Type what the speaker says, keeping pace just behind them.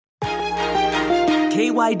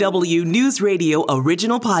KYW News Radio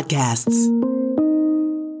original podcasts.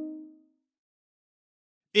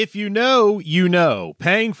 If you know, you know.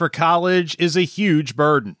 Paying for college is a huge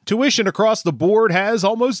burden. Tuition across the board has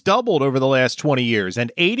almost doubled over the last 20 years,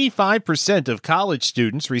 and 85% of college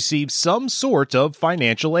students receive some sort of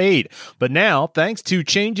financial aid. But now, thanks to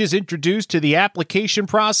changes introduced to the application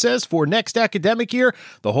process for next academic year,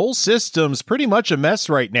 the whole system's pretty much a mess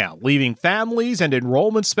right now, leaving families and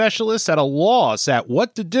enrollment specialists at a loss at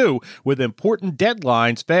what to do with important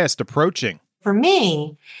deadlines fast approaching. For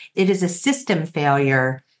me, it is a system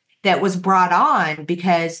failure that was brought on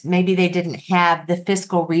because maybe they didn't have the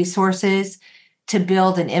fiscal resources to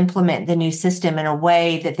build and implement the new system in a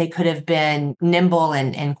way that they could have been nimble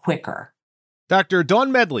and quicker. Dr.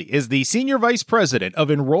 Dawn Medley is the Senior Vice President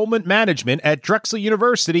of Enrollment Management at Drexel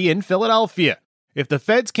University in Philadelphia. If the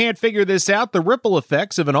feds can't figure this out, the ripple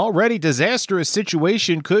effects of an already disastrous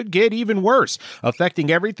situation could get even worse,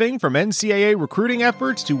 affecting everything from NCAA recruiting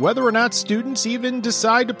efforts to whether or not students even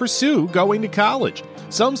decide to pursue going to college.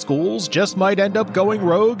 Some schools just might end up going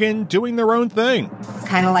rogue and doing their own thing. It's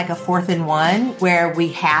kind of like a 4th and 1 where we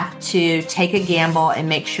have to take a gamble and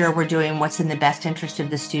make sure we're doing what's in the best interest of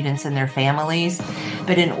the students and their families.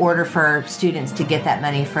 But in order for students to get that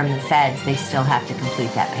money from the feds, they still have to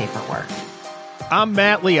complete that paperwork. I'm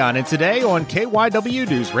Matt Leon, and today on KYW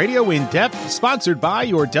News Radio In Depth, sponsored by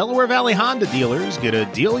your Delaware Valley Honda dealers, get a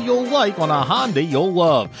deal you'll like on a Honda you'll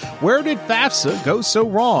love. Where did FAFSA go so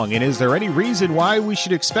wrong, and is there any reason why we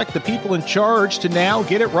should expect the people in charge to now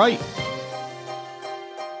get it right?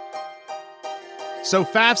 So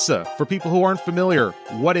FAFSA, for people who aren't familiar,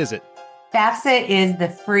 what is it? FAFSA is the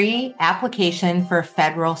free application for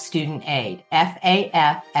federal student aid,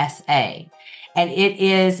 FAFSA. And it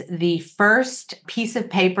is the first piece of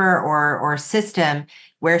paper or system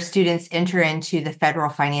where students enter into the federal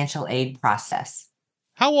financial aid process.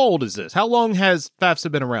 How old is this? How long has FAFSA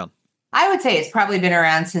been around? I would say it's probably been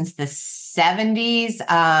around since the 70s,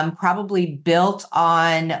 probably built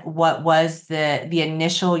on what was the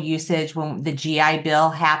initial usage when the GI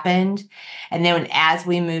Bill happened. And then as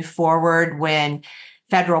we move forward, when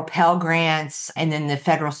federal Pell Grants and then the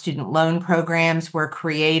federal student loan programs were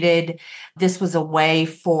created, this was a way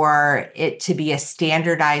for it to be a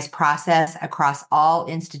standardized process across all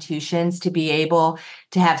institutions to be able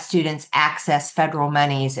to have students access federal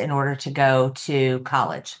monies in order to go to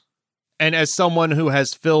college. And as someone who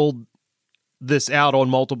has filled this out on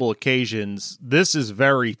multiple occasions, this is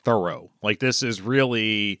very thorough. Like, this is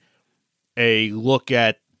really a look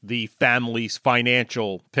at the family's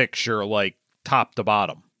financial picture, like, top to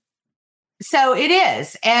bottom. So it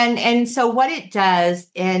is. And so what it does,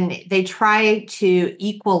 and they try to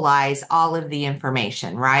equalize all of the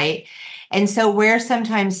information, right? And so where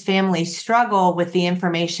sometimes families struggle with the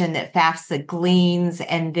information that FAFSA gleans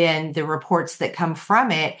and then the reports that come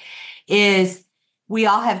from it is we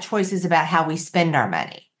all have choices about how we spend our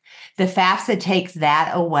money. The FAFSA takes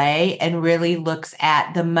that away and really looks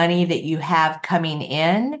at the money that you have coming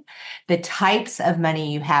in, the types of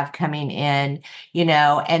money you have coming in,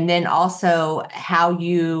 and then also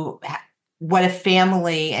what a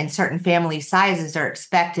family and certain family sizes are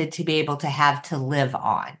expected to be able to have to live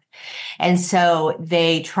on. And so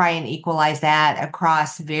they try and equalize that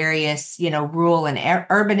across various, rural and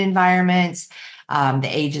urban environments, the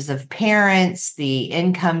ages of parents, the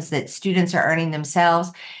incomes that students are earning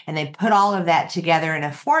themselves, and they put all of that together in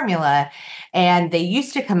a formula. And they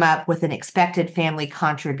used to come up with an expected family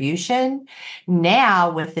contribution.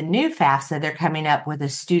 Now, with the new FAFSA, they're coming up with a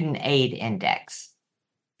student aid index.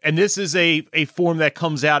 And this is a form that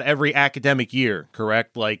comes out every academic year,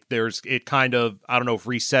 correct? Like it kind of, I don't know if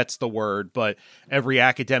resets the word, but every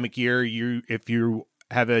academic year, if you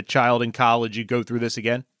have a child in college, you go through this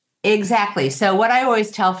again? Exactly. So what I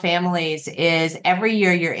always tell families is every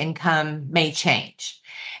year your income may change.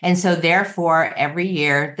 And so therefore, every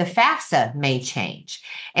year the FAFSA may change.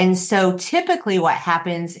 And so typically what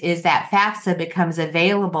happens is that FAFSA becomes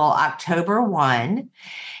available October 1,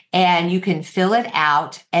 and you can fill it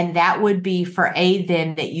out. And that would be for aid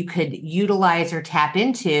then that you could utilize or tap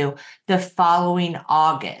into the following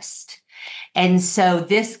August. And so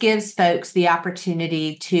this gives folks the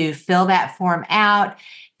opportunity to fill that form out.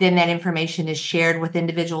 Then that information is shared with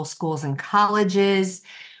individual schools and colleges.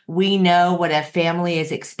 We know what a family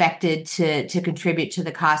is expected to contribute to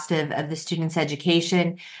the cost of the student's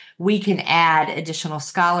education. We can add additional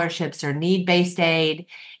scholarships or need-based aid.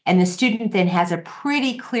 And the student then has a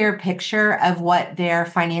pretty clear picture of what their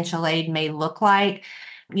financial aid may look like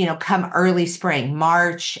come early spring,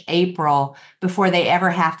 March, April, before they ever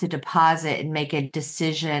have to deposit and make a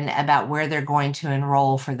decision about where they're going to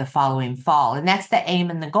enroll for the following fall. And that's the aim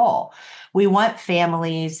and the goal. We want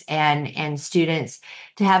families and students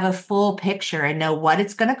to have a full picture and know what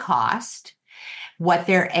it's going to cost, what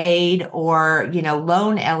their aid or,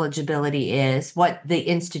 loan eligibility is, what the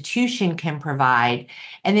institution can provide.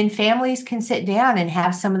 And then families can sit down and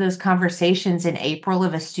have some of those conversations in April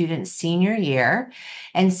of a student's senior year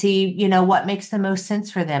and see, what makes the most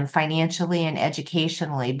sense for them financially and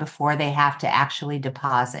educationally before they have to actually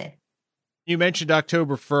deposit. You mentioned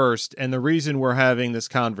October 1st, and the reason we're having this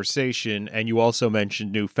conversation, and you also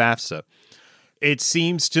mentioned new FAFSA. It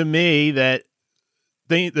seems to me that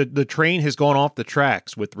the train has gone off the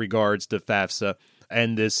tracks with regards to FAFSA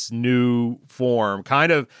and this new form.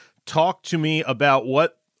 Kind of talk to me about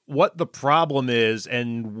what the problem is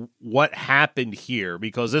and what happened here,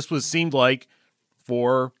 because this seemed like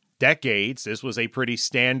for decades, this was a pretty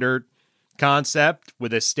standard concept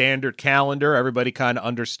with a standard calendar. Everybody kind of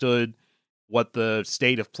understood what the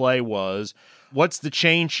state of play was. What's the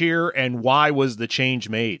change here, and why was the change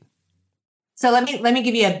made? So let me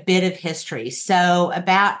give you a bit of history. So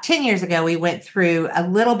about 10 years ago, we went through a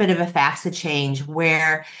little bit of a FAFSA change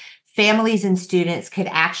where families and students could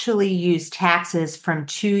actually use taxes from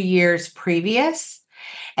 2 years previous.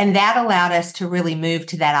 And that allowed us to really move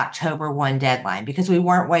to that October 1 deadline because we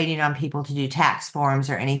weren't waiting on people to do tax forms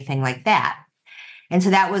or anything like that. And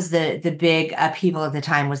so that was the big upheaval at the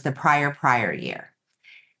time, was the prior year.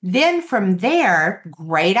 Then from there,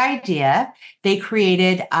 great idea, they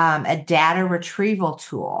created a data retrieval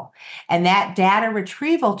tool. And that data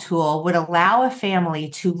retrieval tool would allow a family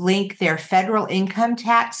to link their federal income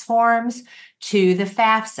tax forms to the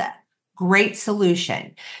FAFSA. Great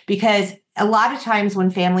solution, because a lot of times when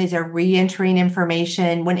families are re-entering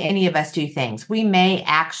information, when any of us do things, we may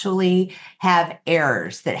actually have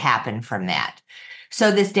errors that happen from that. So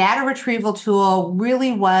this data retrieval tool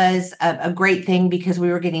really was a great thing because we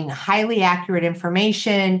were getting highly accurate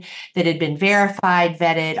information that had been verified,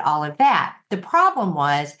 vetted, all of that. The problem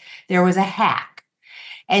was there was a hack.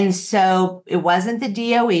 And so it wasn't the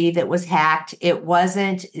DOE that was hacked. It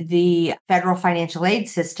wasn't the federal financial aid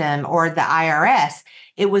system or the IRS.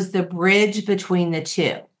 It was the bridge between the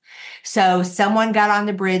two. So someone got on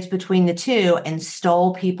the bridge between the two and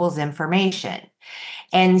stole people's information.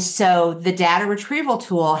 And so the data retrieval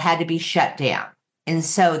tool had to be shut down. And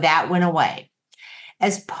so that went away.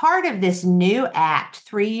 As part of this new act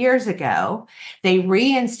 3 years ago, they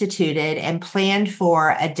reinstituted and planned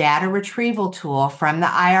for a data retrieval tool from the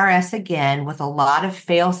IRS again with a lot of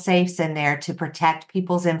fail-safes in there to protect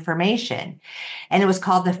people's information. And it was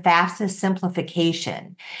called the FAFSA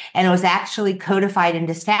simplification. And it was actually codified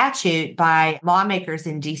into statute by lawmakers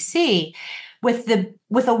in DC with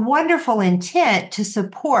a wonderful intent to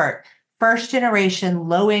support first-generation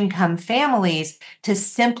low-income families to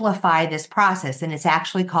simplify this process. And it's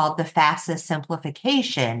actually called the FAFSA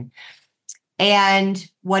simplification. And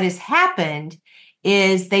what has happened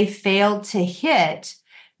is they failed to hit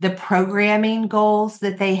the programming goals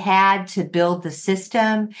that they had to build the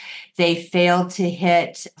system. They failed to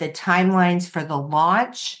hit the timelines for the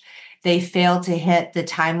launch. They failed to hit the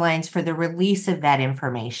timelines for the release of that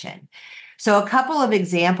information. So a couple of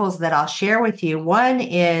examples that I'll share with you. One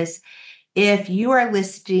is if you are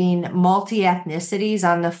listing multi-ethnicities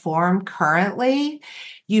on the form currently,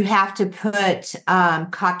 you have to put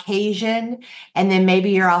Caucasian, and then maybe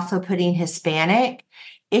you're also putting Hispanic.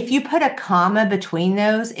 If you put a comma between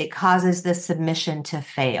those, it causes the submission to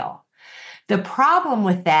fail. The problem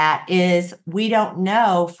with that is we don't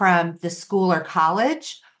know from the school or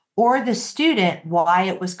college or the student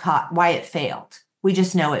why it failed. We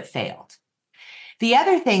just know it failed. The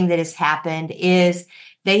other thing that has happened is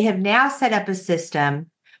they have now set up a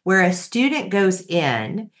system where a student goes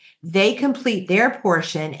in, they complete their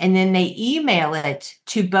portion, and then they email it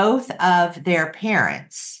to both of their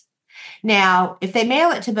parents. Now, if they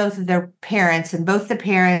mail it to both of their parents and both the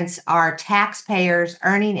parents are taxpayers,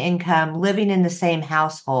 earning income, living in the same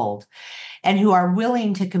household, and who are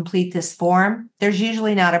willing to complete this form, there's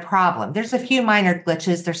usually not a problem. There's a few minor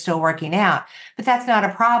glitches they're still working out, but that's not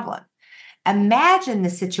a problem. Imagine the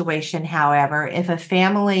situation, however, if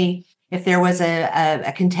there was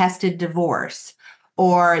a contested divorce,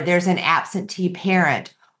 or there's an absentee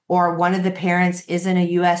parent, or one of the parents isn't a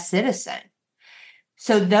U.S. citizen.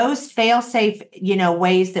 So those fail-safe,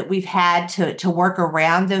 ways that we've had to work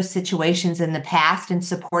around those situations in the past and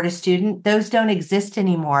support a student, those don't exist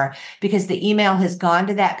anymore because the email has gone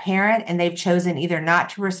to that parent and they've chosen either not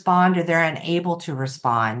to respond or they're unable to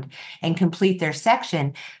respond and complete their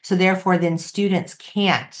section. So therefore, then students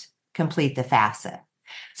can't complete the FAFSA.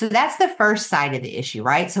 So that's the first side of the issue,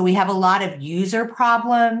 right? So we have a lot of user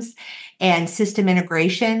problems and system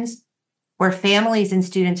integrations where families and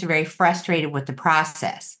students are very frustrated with the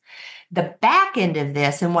process. The back end of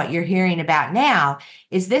this and what you're hearing about now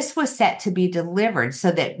is this was set to be delivered so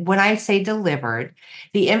that when I say delivered,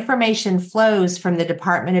 the information flows from the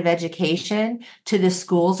Department of Education to the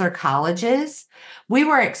schools or colleges. We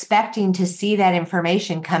were expecting to see that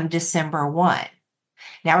information come December 1.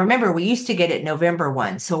 Now, remember, we used to get it November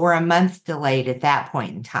 1, so we're a month delayed at that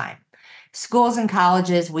point in time. Schools and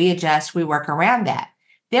colleges, we adjust, we work around that.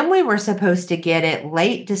 Then we were supposed to get it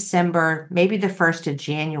late December, maybe the 1st of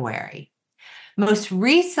January. Most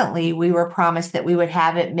recently, we were promised that we would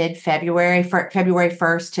have it mid-February, February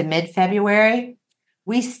 1st to mid-February.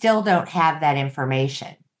 We still don't have that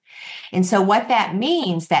information. And so what that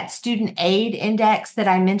means, that student aid index that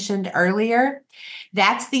I mentioned earlier,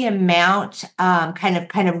 that's the amount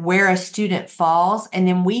kind of where a student falls. And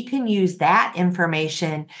then we can use that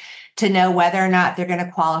information to know whether or not they're going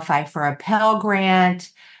to qualify for a Pell Grant,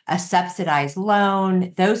 a subsidized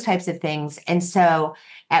loan, those types of things. And so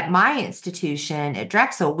at my institution, at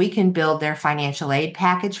Drexel, we can build their financial aid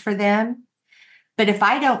package for them. But if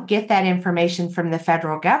I don't get that information from the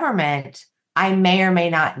federal government, I may or may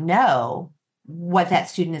not know what that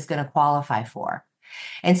student is going to qualify for.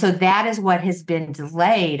 And so that is what has been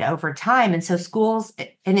delayed over time. And so schools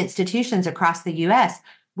and institutions across the U.S.,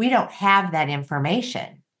 we don't have that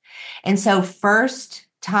information. And so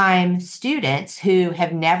first-time students who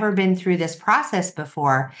have never been through this process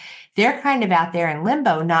before, they're kind of out there in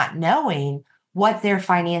limbo, not knowing what their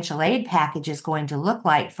financial aid package is going to look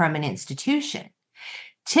like from an institution.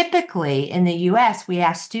 Typically, in the U.S., we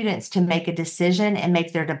ask students to make a decision and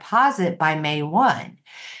make their deposit by May 1.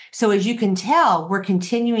 So as you can tell, we're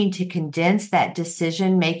continuing to condense that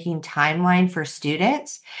decision-making timeline for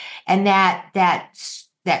students, and that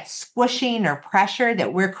squishing or pressure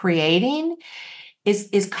that we're creating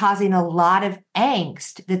is causing a lot of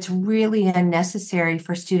angst that's really unnecessary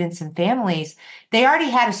for students and families. They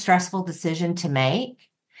already had a stressful decision to make.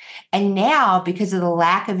 And now, because of the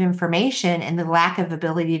lack of information and the lack of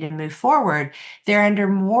ability to move forward, they're under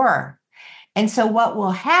more. And so what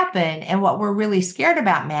will happen, and what we're really scared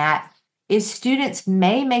about, Matt, is students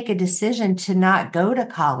may make a decision to not go to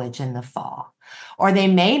college in the fall, or they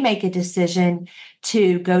may make a decision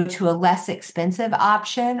to go to a less expensive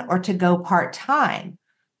option or to go part-time.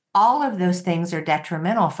 All of those things are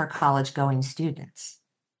detrimental for college-going students.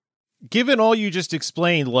 Given all you just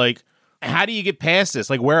explained, how do you get past this?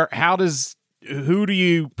 Who do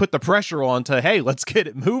you put the pressure on to, hey, let's get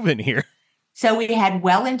it moving here? So we had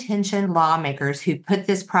well-intentioned lawmakers who put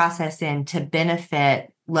this process in to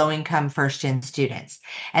benefit low-income first-gen students.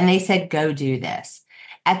 And they said, go do this.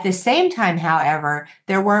 At the same time, however,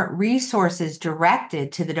 there weren't resources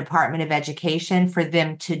directed to the Department of Education for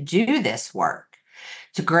them to do this work.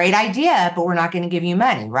 It's a great idea, but we're not going to give you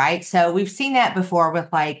money, right? So we've seen that before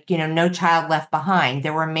with No Child Left Behind.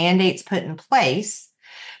 There were mandates put in place,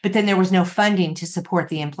 but then there was no funding to support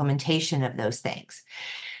the implementation of those things.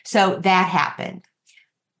 So that happened.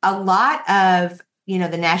 A lot of,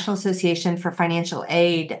 the National Association for Financial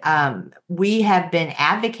Aid, we have been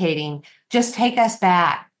advocating, just take us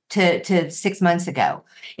back to 6 months ago.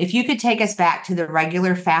 If you could take us back to the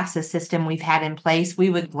regular FAFSA system we've had in place, we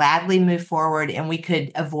would gladly move forward and we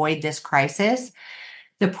could avoid this crisis.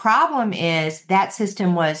 The problem is that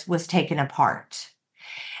system was taken apart.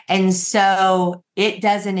 And so it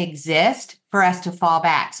doesn't exist for us to fall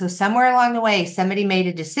back. So somewhere along the way, somebody made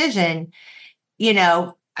a decision,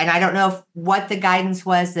 and I don't know what the guidance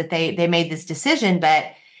was that they made this decision, but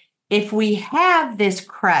if we have this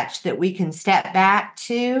crutch that we can step back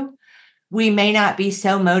to, we may not be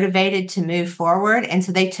so motivated to move forward. And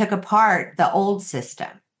so they took apart the old system.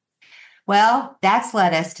 Well, that's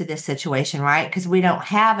led us to this situation, right? Because we don't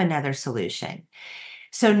have another solution.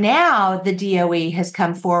 So now the DOE has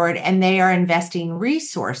come forward and they are investing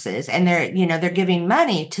resources and they're giving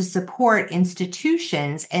money to support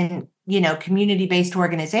institutions and, community-based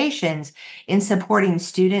organizations in supporting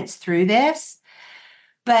students through this.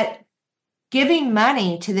 But giving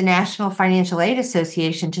money to the National Financial Aid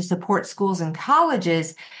Association to support schools and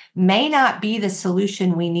colleges may not be the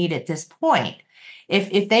solution we need at this point.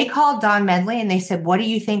 If they called Don Medley and they said, what do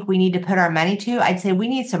you think we need to put our money to? I'd say we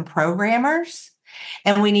need some programmers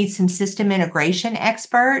and we need some system integration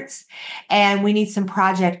experts, and we need some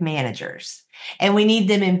project managers. And we need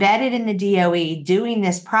them embedded in the DOE doing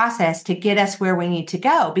this process to get us where we need to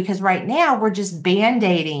go. Because right now we're just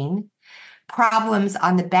band-aiding problems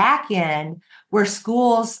on the back end where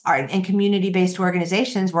schools are and community-based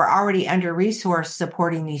organizations were already under-resourced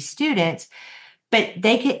supporting these students. But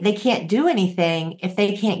they can't do anything if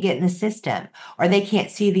they can't get in the system or they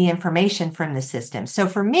can't see the information from the system. So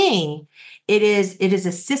for me, it is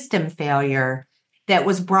a system failure that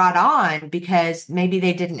was brought on because maybe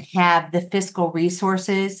they didn't have the fiscal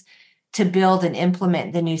resources to build and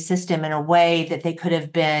implement the new system in a way that they could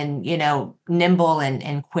have been, nimble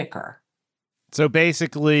and quicker. So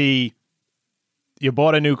basically, you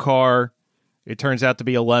bought a new car. It turns out to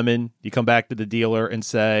be a lemon. You come back to the dealer and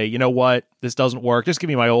say, you know what, this doesn't work. Just give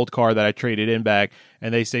me my old car that I traded in back.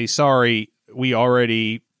 And they say, sorry, we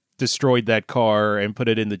already destroyed that car and put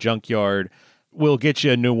it in the junkyard. We'll get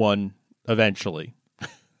you a new one eventually.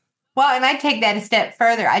 Well, and I take that a step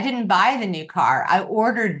further. I didn't buy the new car. I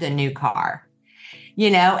ordered the new car,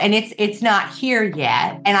 and it's not here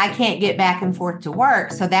yet. And I can't get back and forth to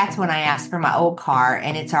work. So that's when I asked for my old car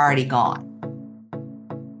and it's already gone.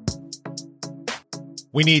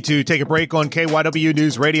 We need to take a break on KYW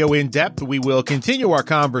News Radio In Depth. We will continue our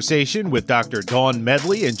conversation with Dr. Dawn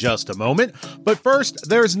Medley in just a moment. But first,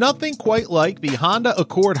 there's nothing quite like the Honda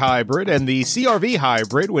Accord Hybrid and the CR-V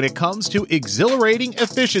Hybrid when it comes to exhilarating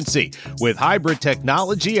efficiency. With hybrid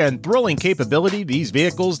technology and thrilling capability, these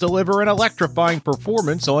vehicles deliver an electrifying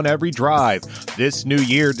performance on every drive. This new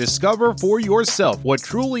year, discover for yourself what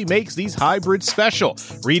truly makes these hybrids special.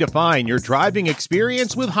 Redefine your driving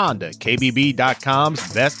experience with Honda. KBB.com's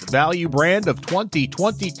best value brand of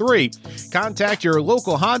 2023. Contact your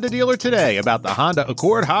local Honda dealer today about the Honda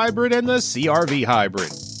Accord Hybrid and the CR-V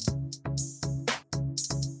Hybrid.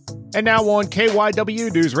 And now on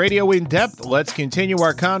KYW News Radio In Depth, let's continue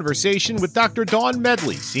our conversation with Dr. Dawn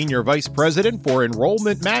Medley, Senior Vice President for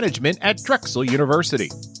Enrollment Management at Drexel University.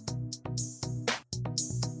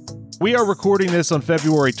 We are recording this on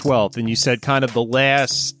February 12th, and you said kind of the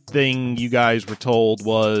last thing you guys were told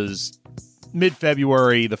was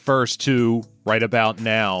mid-February, the first two right about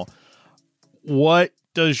now. What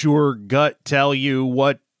does your gut tell you?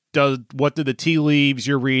 What do the tea leaves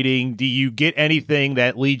you're reading? Do you get anything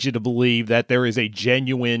that leads you to believe that there is a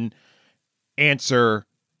genuine answer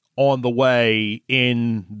on the way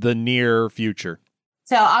in the near future?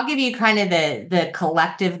 So I'll give you kind of the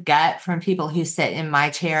collective gut from people who sit in my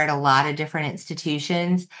chair at a lot of different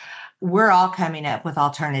institutions. We're all coming up with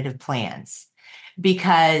alternative plans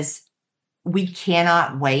because we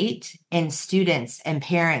cannot wait, and students and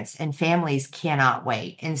parents and families cannot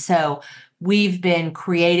wait. And so we've been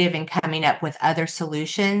creative in coming up with other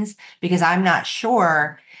solutions because I'm not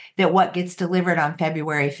sure that what gets delivered on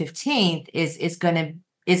February 15th is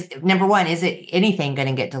number one, is it anything going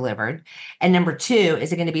to get delivered? And number two,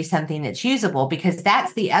 is it going to be something that's usable? Because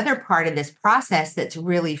that's the other part of this process that's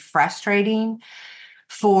really frustrating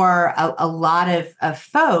for a lot of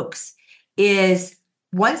folks is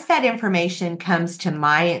once that information comes to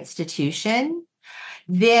my institution,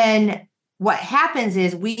 then what happens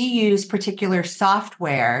is we use particular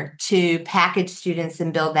software to package students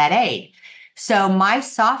and build that aid. So my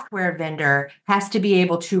software vendor has to be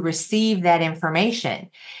able to receive that information.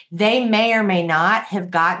 They may or may not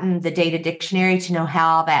have gotten the data dictionary to know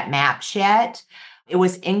how all that maps yet. It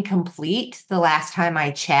was incomplete the last time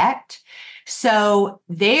I checked. So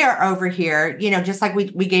they're over here, just like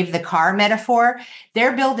we gave the car metaphor,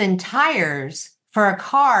 they're building tires for a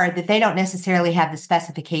car that they don't necessarily have the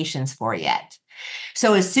specifications for yet.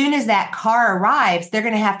 So as soon as that car arrives, they're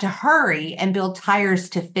going to have to hurry and build tires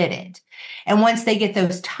to fit it. And once they get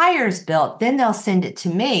those tires built, then they'll send it to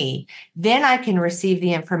me. Then I can receive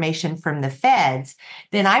the information from the feds.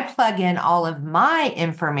 Then I plug in all of my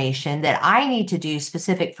information that I need to do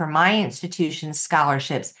specific for my institution's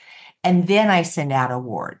scholarships. And then I send out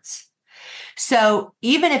awards. So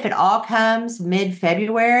even if it all comes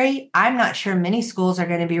mid-February, I'm not sure many schools are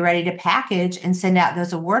going to be ready to package and send out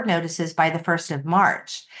those award notices by the 1st of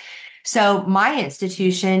March. So my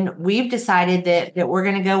institution, we've decided that we're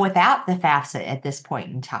going to go without the FAFSA at this point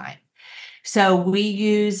in time. So we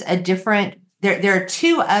use there are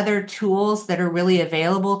two other tools that are really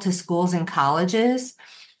available to schools and colleges.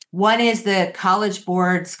 One is the College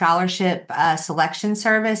Board Scholarship Selection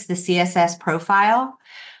Service, the CSS profile.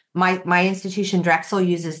 My institution, Drexel,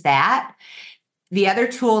 uses that. The other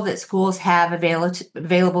tool that schools have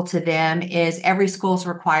available to them is every school is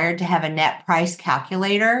required to have a net price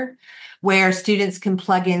calculator where students can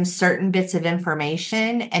plug in certain bits of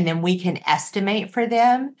information and then we can estimate for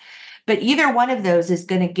them. But either one of those is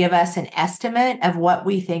going to give us an estimate of what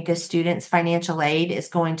we think a student's financial aid is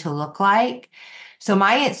going to look like. So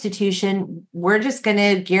my institution, we're just going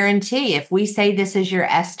to guarantee if we say this is your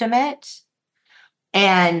estimate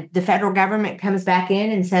and the federal government comes back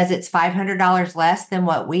in and says it's $500 less than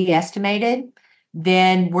what we estimated,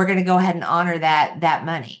 then we're going to go ahead and honor that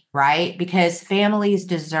money, right? Because families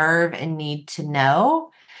deserve and need to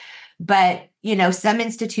know. But, some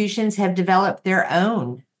institutions have developed their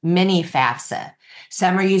own mini FAFSA.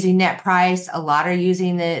 Some are using net price. A lot are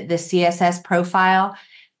using the CSS profile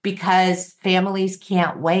because families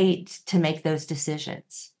can't wait to make those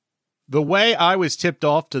decisions. The way I was tipped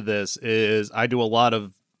off to this is I do a lot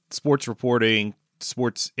of sports reporting,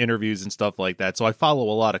 sports interviews and stuff like that. So I follow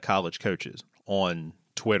a lot of college coaches on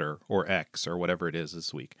Twitter or X or whatever it is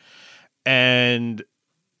this week. And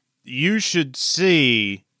you should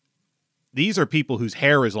see these are people whose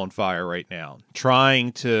hair is on fire right now,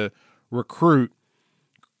 trying to recruit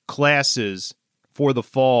classes for the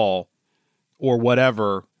fall or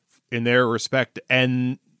whatever in their respect.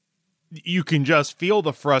 And you can just feel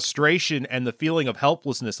the frustration and the feeling of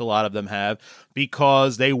helplessness a lot of them have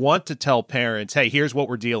because they want to tell parents, hey, here's what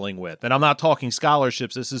we're dealing with. And I'm not talking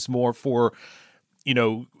scholarships. This is more for,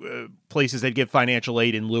 places that give financial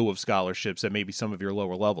aid in lieu of scholarships at maybe some of your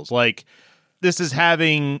lower levels. Like, this is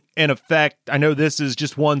having an effect. I know this is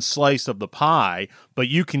just one slice of the pie, but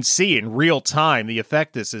you can see in real time the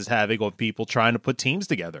effect this is having on people trying to put teams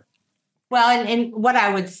together. Well, and what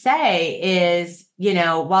I would say is,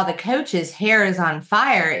 while the coach's hair is on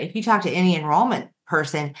fire, if you talk to any enrollment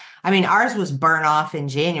person, ours was burn off in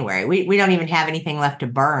January. We don't even have anything left to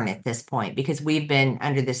burn at this point because we've been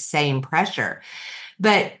under the same pressure.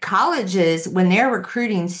 But colleges, when they're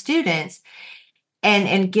recruiting students,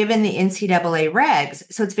 and given the NCAA regs,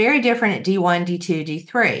 so it's very different at D1, D2,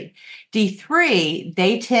 D3. D3,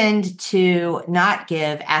 they tend to not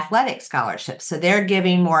give athletic scholarships. So they're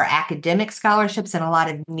giving more academic scholarships and a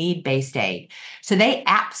lot of need-based aid. So they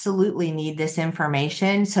absolutely need this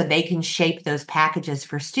information so they can shape those packages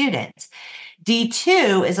for students.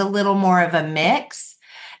 D2 is a little more of a mix.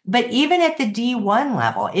 But even at the D1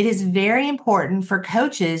 level, it is very important for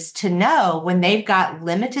coaches to know when they've got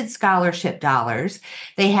limited scholarship dollars,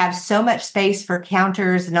 they have so much space for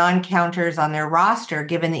counters, non-counters on their roster,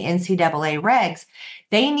 given the NCAA regs,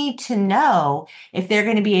 they need to know if they're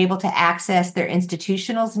going to be able to access their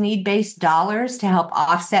institutional's need-based dollars to help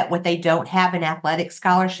offset what they don't have an athletic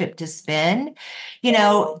scholarship to spend.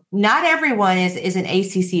 Not everyone is an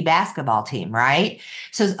ACC basketball team, right?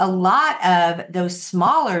 So a lot of those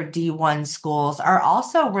smaller D1 schools are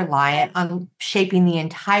also reliant on shaping the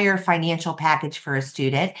entire financial package for a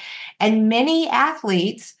student. And many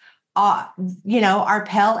athletes are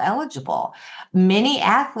Pell eligible. Many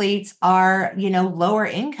athletes are, lower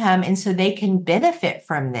income, and so they can benefit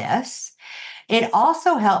from this. It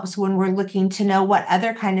also helps when we're looking to know what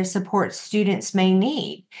other kind of support students may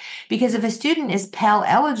need. Because if a student is Pell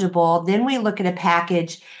eligible, then we look at a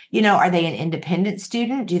package, are they an independent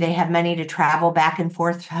student? Do they have money to travel back and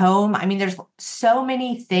forth home? There's so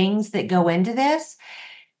many things that go into this.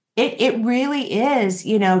 It really is,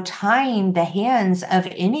 tying the hands of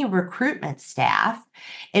any recruitment staff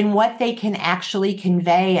in what they can actually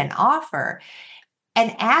convey and offer.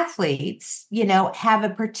 And athletes, have a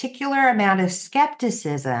particular amount of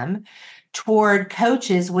skepticism toward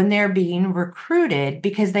coaches when they're being recruited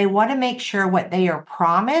because they want to make sure what they are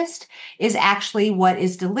promised is actually what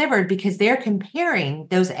is delivered because they're comparing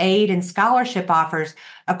those aid and scholarship offers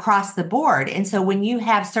across the board. And so when you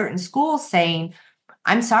have certain schools saying,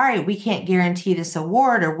 I'm sorry, we can't guarantee this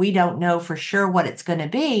award or we don't know for sure what it's going to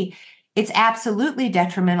be, it's absolutely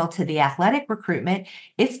detrimental to the athletic recruitment.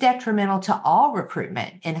 It's detrimental to all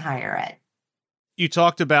recruitment in higher ed. You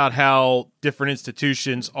talked about how different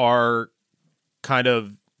institutions are kind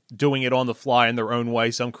of doing it on the fly in their own way,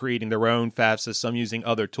 some creating their own FAFSA, some using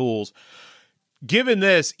other tools. Given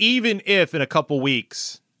this, even if in a couple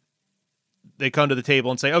weeks they come to the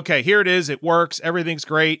table and say, okay, here it is, it works, everything's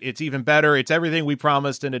great, it's even better, it's everything we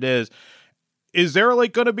promised, and it is there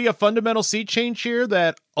going to be a fundamental sea change here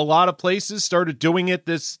that a lot of places started doing it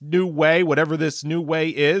this new way, whatever this new way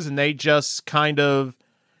is, and they just kind of,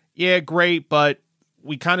 yeah, great, but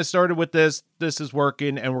we kind of started with this is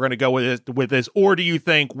working, and we're going to go with this? Or do you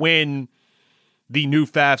think when the new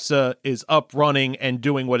FAFSA is up running and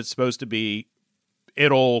doing what it's supposed to be,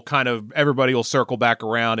 it'll kind of, everybody will circle back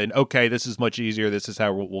around and, okay, this is much easier, this is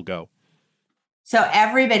how we'll go? So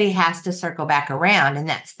everybody has to circle back around, and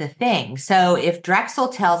that's the thing. So if Drexel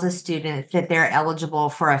tells a student that they're eligible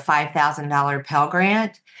for a $5,000 Pell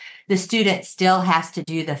Grant, the student still has to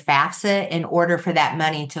do the FAFSA in order for that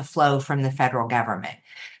money to flow from the federal government.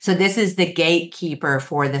 So this is the gatekeeper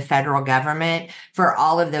for the federal government for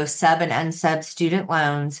all of those sub and unsub student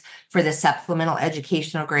loans, for the supplemental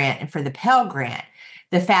educational grant, and for the Pell Grant.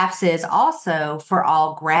 The FAFSA is also for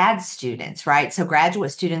all grad students, right? So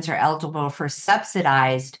graduate students are eligible for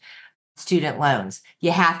subsidized student loans.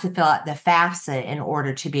 You have to fill out the FAFSA in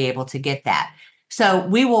order to be able to get that. So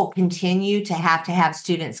we will continue to have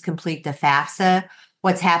students complete the FAFSA.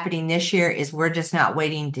 What's happening this year is we're just not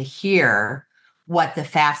waiting to hear what the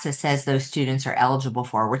FAFSA says those students are eligible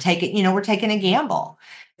for. We're taking a gamble.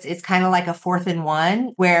 It's kind of like a 4th and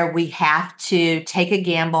 1 where we have to take a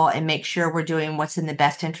gamble and make sure we're doing what's in the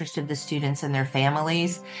best interest of the students and their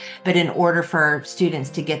families. But in order for students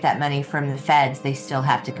to get that money from the feds, they still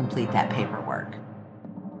have to complete that paperwork.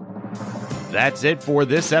 That's it for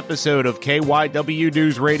this episode of KYW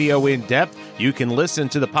News Radio In Depth. You can listen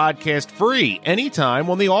to the podcast free anytime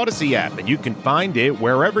on the Odyssey app, and you can find it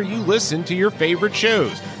wherever you listen to your favorite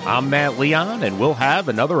shows. I'm Matt Leon, and we'll have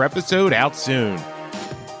another episode out soon.